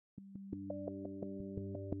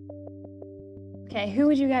Okay, who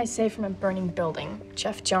would you guys say from a burning building?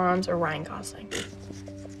 Jeff Johns or Ryan Gosling?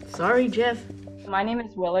 Sorry, Jeff. My name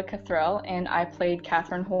is Willa Cuthrell, and I played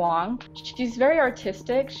Catherine Huang. She's very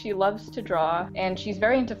artistic, she loves to draw, and she's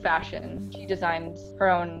very into fashion. She designs her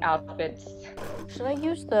own outfits. Should I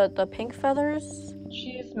use the pink feathers?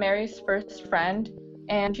 She's Mary's first friend,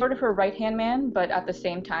 and sort of her right-hand man, but at the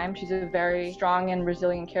same time, she's a very strong and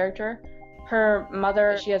resilient character. Her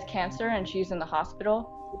mother, she has cancer, and she's in the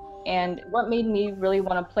hospital. And what made me really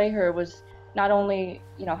want to play her was not only,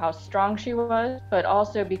 how strong she was, but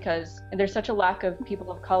also because there's such a lack of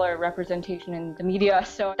people of color representation in the media,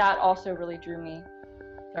 so that also really drew me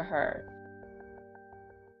to her.